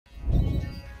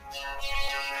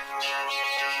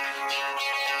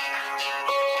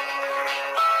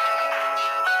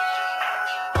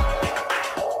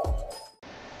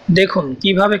দেখুন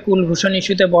কিভাবে কুলভূষণ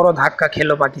ইস্যুতে বড় ধাক্কা খেল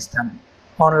পাকিস্তান।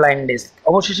 Online desk.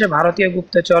 অবশেষে ভারতীয়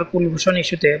গুপ্তচর কুলভূষণ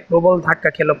ইস্যুতে প্রবল ধাক্কা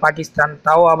খেল পাকিস্তান,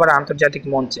 তাও আবার আন্তর্জাতিক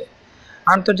মঞ্চে।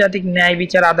 আন্তর্জাতিক ন্যায়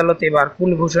বিচার আদালত এবার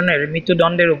কুলভূষণের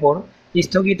মৃত্যুদণ্ডের উপর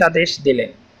স্থগিতাদেশ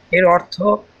দিলেন। এর অর্থ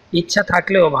ইচ্ছা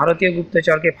থাকলেও ভারতীয়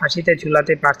গুপ্তচরকে ফাঁসিতে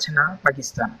ঝুলাতে পারছে না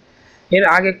পাকিস্তান। এর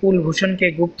আগে কুলভূষণকে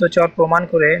গুপ্তচর প্রমাণ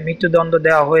করে মৃত্যুদণ্ড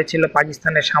দেওয়া হয়েছিল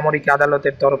পাকিস্তানের সামরিক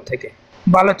আদালতের তরফ থেকে।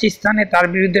 বালুচিস্তানে তার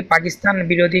বিরুদ্ধে পাকিস্তান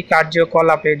বিরোধী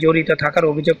কার্যকলাপে জড়িত থাকার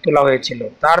অভিযোগ তোলা হয়েছিল।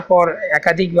 তারপর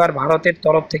একাধিকবার ভারতের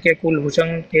তরফ থেকে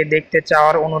কুলভূষণকে দেখতে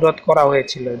চাওয়ার অনুরোধ করা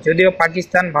হয়েছিল, যদিও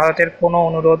পাকিস্তান ভারতের কোনো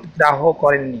অনুরোধ গ্রাহ্য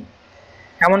করেননি।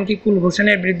 এমনকি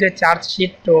কুলভূষণের বিরুদ্ধে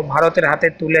চার্জশিটও ভারতের হাতে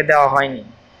তুলে দেওয়া হয়নি।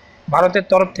 ভারতের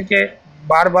তরফ থেকে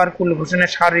বারবার কুলভূষণের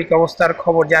শারীরিক অবস্থার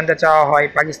খবর জানতে চাওয়া হয়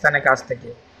পাকিস্তানের কাছ থেকে।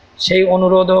 সেই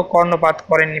অনুরোধও কর্ণপাত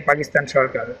করেননি পাকিস্তান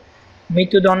সরকার।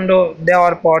 মৃত্যুদণ্ড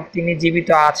দেওয়ার পর তিনি জীবিত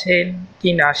আছেন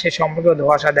কি না সে সম্পর্কে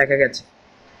ধোঁয়াশা দেখা গেছে।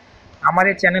 আমার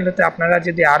এই চ্যানেল হতে আপনারা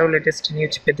যদি আরও লেটেস্ট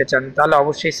নিউজ পেতে চান তাহলে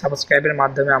অবশ্যই সাবস্ক্রাইবের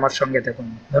মাধ্যমে আমার সঙ্গে থাকুন।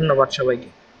 ধন্যবাদ সবাইকে।